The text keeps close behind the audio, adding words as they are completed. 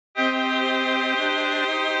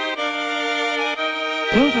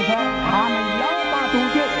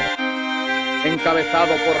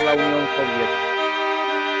encabezado por la Unión Soviética.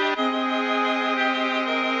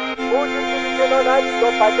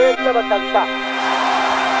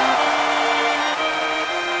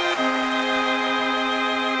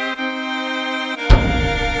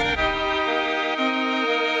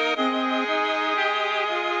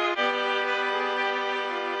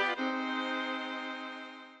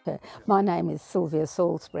 My name is Silvia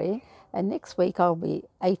Salisbury, and next week I'll be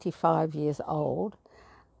 85 years old,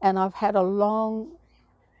 and I've had a long,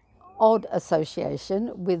 odd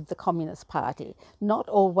association with the Communist Party, not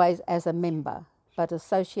always as a member, but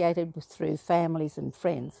associated through families and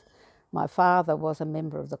friends. My father was a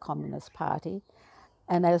member of the Communist Party,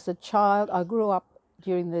 and as a child I grew up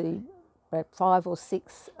during the 5 or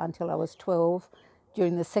 6 until I was 12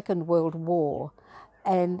 during the Second World War,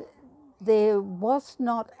 and there was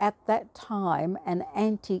not at that time an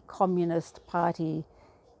anti-communist party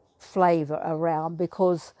flavour around,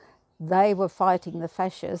 because they were fighting the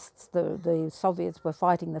fascists, the Soviets were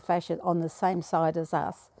fighting the fascists on the same side as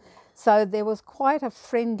us. So there was quite a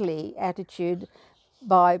friendly attitude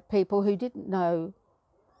by people who didn't know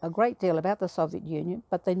a great deal about the Soviet Union,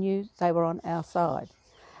 but they knew they were on our side.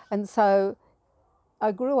 And so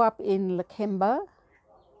I grew up in Lakemba,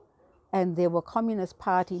 and there were Communist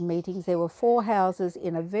Party meetings. There were 4 houses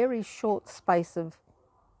in a very short space of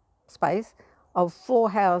 4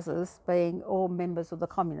 houses being all members of the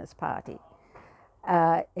Communist Party.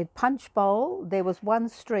 At Punch Bowl, there was one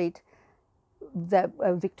street, that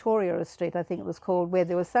Victoria Street I think it was called, where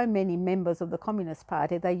there were so many members of the Communist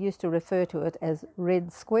Party, they used to refer to it as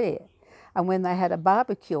Red Square. And when they had a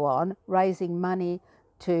barbecue on, raising money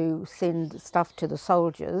to send stuff to the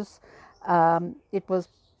soldiers, it was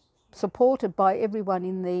supported by everyone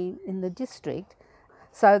in the district.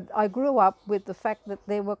 So I grew up with the fact that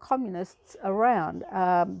there were communists around.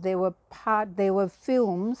 There were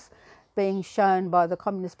films being shown by the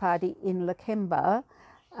Communist Party in Lakemba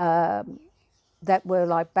that were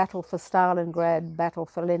like Battle for Stalingrad, Battle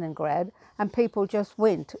for Leningrad, and people just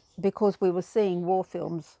went because we were seeing war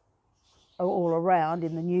films all around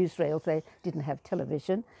in the newsreels. They didn't have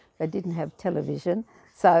television.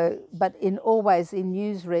 So, but always in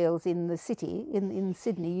newsreels in the city, in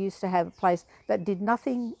Sydney, you used to have a place that did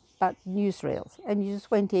nothing but newsreels, and you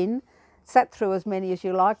just went in, sat through as many as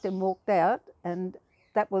you liked and walked out, and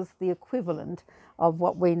that was the equivalent of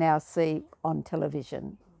what we now see on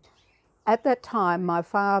television. At that time, my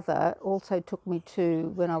father also took me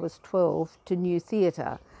to, when I was 12, to New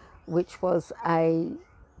Theatre, which was a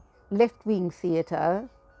left-wing theatre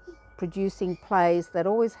producing plays that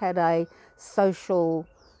always had a social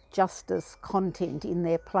justice content in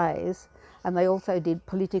their plays, and they also did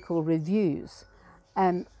political reviews.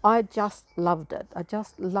 And I just loved it. I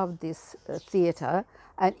just loved this theatre,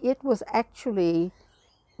 and it was actually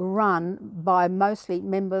run by mostly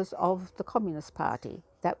members of the Communist Party.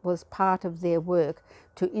 That was part of their work,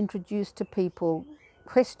 to introduce to people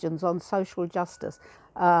questions on social justice.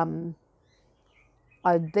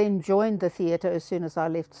 I then joined the theatre as soon as I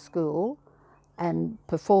left school and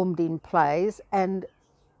performed in plays, and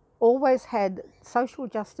always had social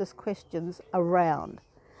justice questions around.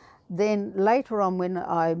 Then later on, when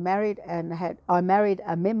I married a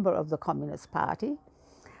member of the Communist Party,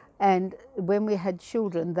 and when we had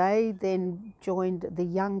children, they then joined the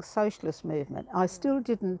Young Socialist movement. I still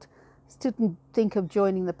didn't think of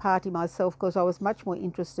joining the party myself, because I was much more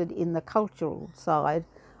interested in the cultural side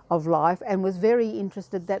of life, and was very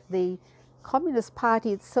interested that the Communist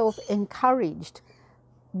Party itself encouraged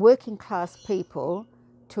working class people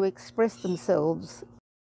to express themselves.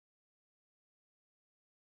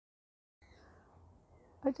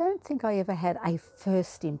 I don't think I ever had a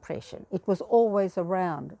first impression. It was always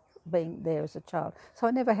around, being there as a child. So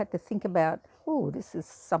I never had to think about, oh, this is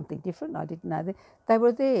something different. I didn't know that. They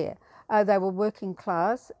were there. They were working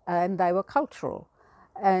class and they were cultural.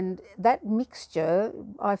 And that mixture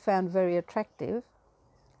I found very attractive.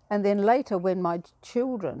 And then later, when my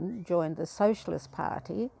children joined the Socialist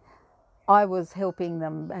Party, I was helping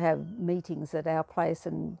them have meetings at our place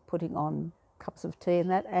and putting on cups of tea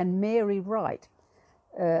and that. And Mary Wright,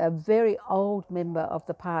 a very old member of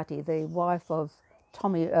the party, the wife of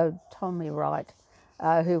Tommy Wright,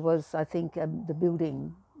 who was, I think, the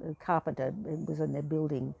building carpenter, was in their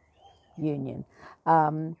building union.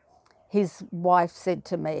 His wife said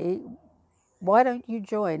to me, "Why don't you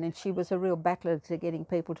join?" And she was a real battler to getting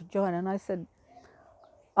people to join. And I said,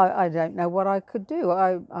 I don't know what I could do.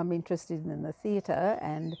 I'm interested in the theatre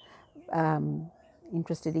and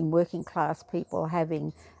interested in working class people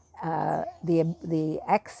having the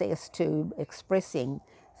access to expressing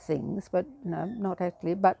things, but no, not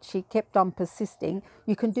actually. But she kept on persisting.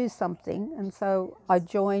 You can do something, and so I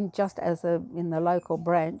joined just as in the local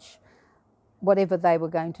branch, whatever they were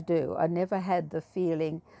going to do. I never had the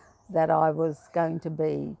feeling that I was going to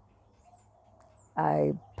be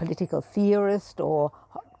a political theorist or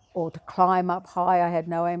to climb up high. I had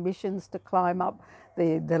no ambitions to climb up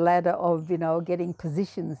the ladder of, getting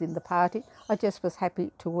positions in the party. I just was happy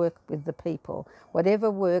to work with the people. Whatever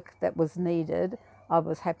work that was needed, I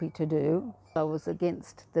was happy to do. I was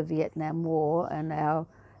against the Vietnam War, and our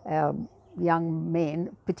young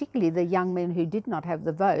men, particularly the young men who did not have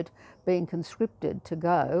the vote, being conscripted to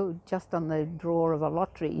go just on the draw of a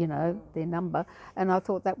lottery, their number. And I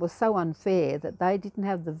thought that was so unfair that they didn't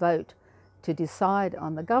have the vote to decide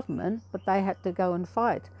on the government, but they had to go and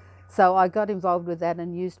fight. So I got involved with that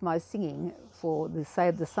and used my singing for the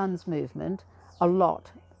Save the Sons movement a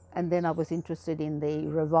lot. And then I was interested in the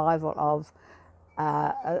revival of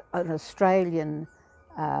an Australian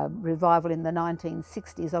revival in the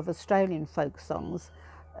 1960s of Australian folk songs,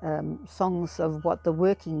 songs of what the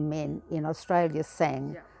working men in Australia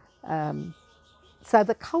sang. So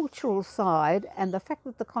the cultural side and the fact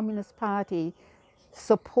that the Communist Party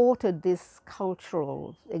supported this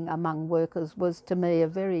cultural thing among workers was to me a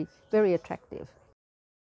very, very attractive.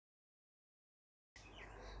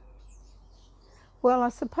 Well, I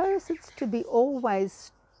suppose it's to be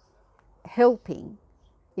always helping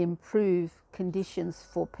improve conditions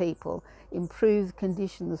for people, improve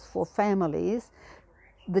conditions for families.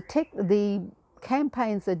 The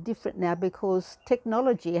campaigns are different now because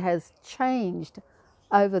technology has changed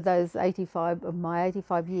over those 85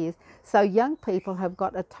 years. So young people have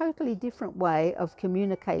got a totally different way of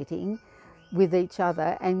communicating with each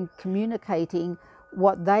other and communicating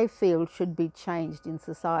what they feel should be changed in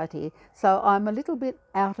society. So I'm a little bit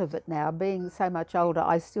out of it now. Being so much older,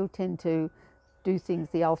 I still tend to do things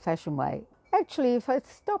the old-fashioned way. Actually, if I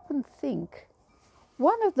stop and think,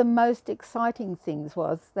 one of the most exciting things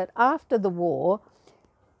was that after the war,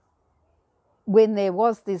 when there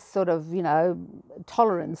was this sort of,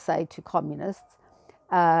 tolerance, say, to communists,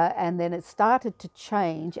 and then it started to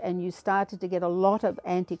change and you started to get a lot of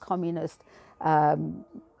anti-communist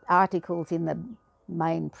articles in the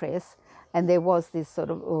main press, and there was this sort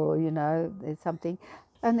of, there's something.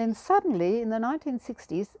 And then suddenly in the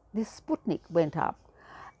 1960s, this Sputnik went up,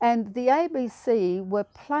 and the ABC were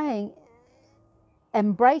playing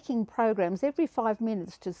and breaking programs every 5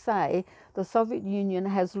 minutes to say the Soviet Union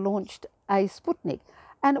has launched a Sputnik.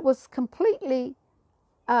 And it was completely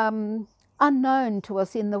unknown to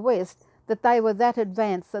us in the West that they were that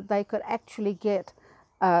advanced that they could actually get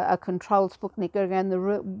a controlled Sputnik around the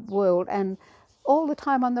world. And all the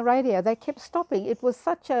time on the radio, they kept stopping. It was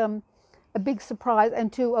such a big surprise.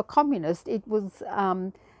 And to a communist, it was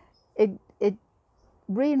it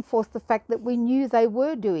reinforced the fact that we knew they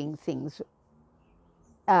were doing things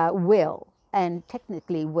well and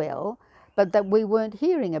technically well, but that we weren't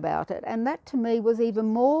hearing about it. And that to me was even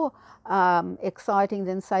more exciting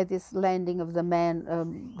than, say, this landing of the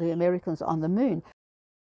Americans on the moon.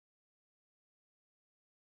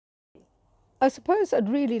 I suppose I'd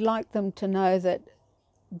really like them to know that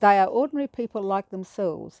they are ordinary people like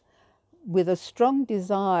themselves with a strong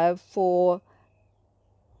desire for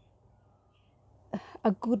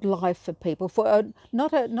a good life for people, for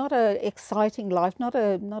not a exciting life, not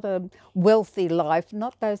a wealthy life,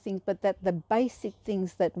 not those things, but that the basic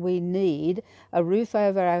things that we need: a roof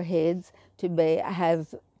over our heads,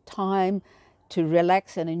 have time to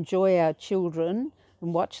relax and enjoy our children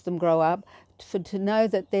and watch them grow up, to know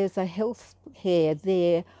that there's a health care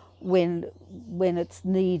there when it's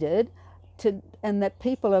needed, and that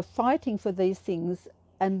people are fighting for these things,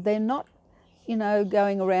 and they're not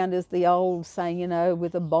going around as the old saying,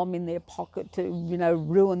 with a bomb in their pocket to,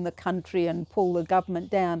 ruin the country and pull the government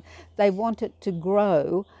down. They want it to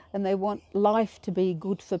grow, and they want life to be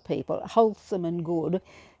good for people, wholesome and good.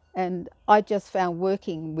 And I just found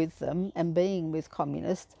working with them and being with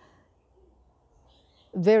communists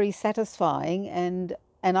very satisfying. And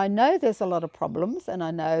I know there's a lot of problems, and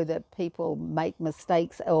I know that people make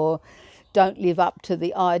mistakes or don't live up to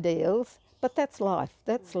the ideals. But that's life.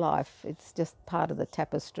 That's life. It's just part of the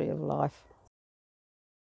tapestry of life.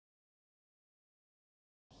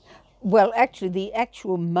 Well, actually, the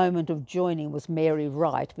actual moment of joining was Mary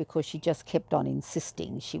Wright, because she just kept on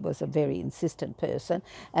insisting. She was a very insistent person,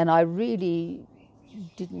 and I really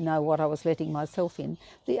didn't know what I was letting myself in.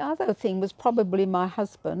 The other thing was probably my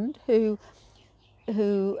husband, who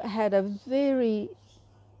had a very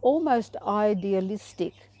almost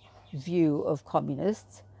idealistic view of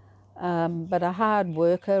communists. But a hard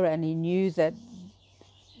worker, and he knew that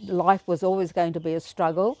life was always going to be a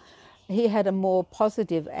struggle. He had a more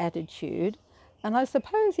positive attitude. And I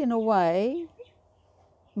suppose in a way,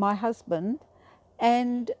 my husband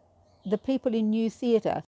and the people in New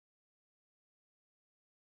Theatre,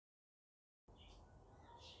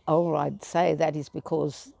 oh, I'd say that is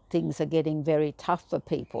because things are getting very tough for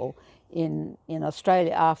people. In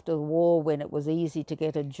Australia after the war, when it was easy to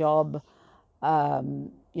get a job,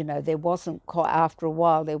 you know, there wasn't quite, after a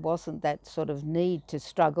while, there wasn't that sort of need to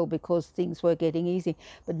struggle because things were getting easy.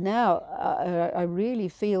 But now I really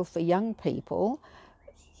feel for young people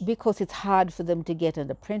because it's hard for them to get an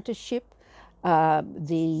apprenticeship.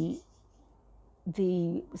 The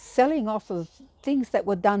selling off of things that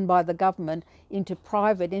were done by the government into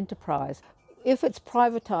private enterprise. If it's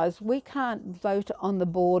privatised, we can't vote on the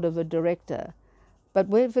board of a director. But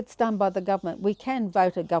if it's done by the government, we can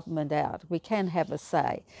vote a government out. We can have a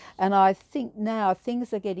say. And I think now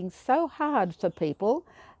things are getting so hard for people,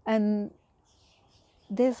 and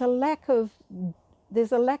there's a lack of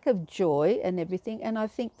joy and everything, and I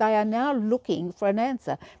think they are now looking for an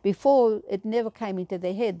answer. Before, it never came into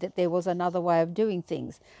their head that there was another way of doing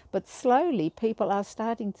things. But slowly people are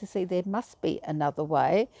starting to see there must be another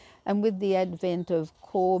way. And with the advent of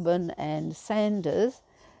Corbyn and Sanders,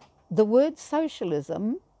 the word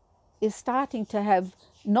socialism is starting to have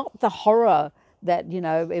not the horror that, you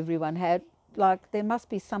know, everyone had. Like, there must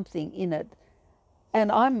be something in it. And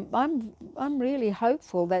I'm really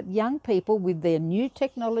hopeful that young people, with their new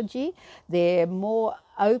technology, their more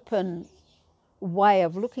open way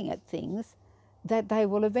of looking at things, that they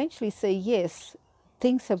will eventually see, yes,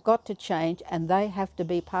 things have got to change and they have to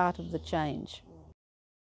be part of the change.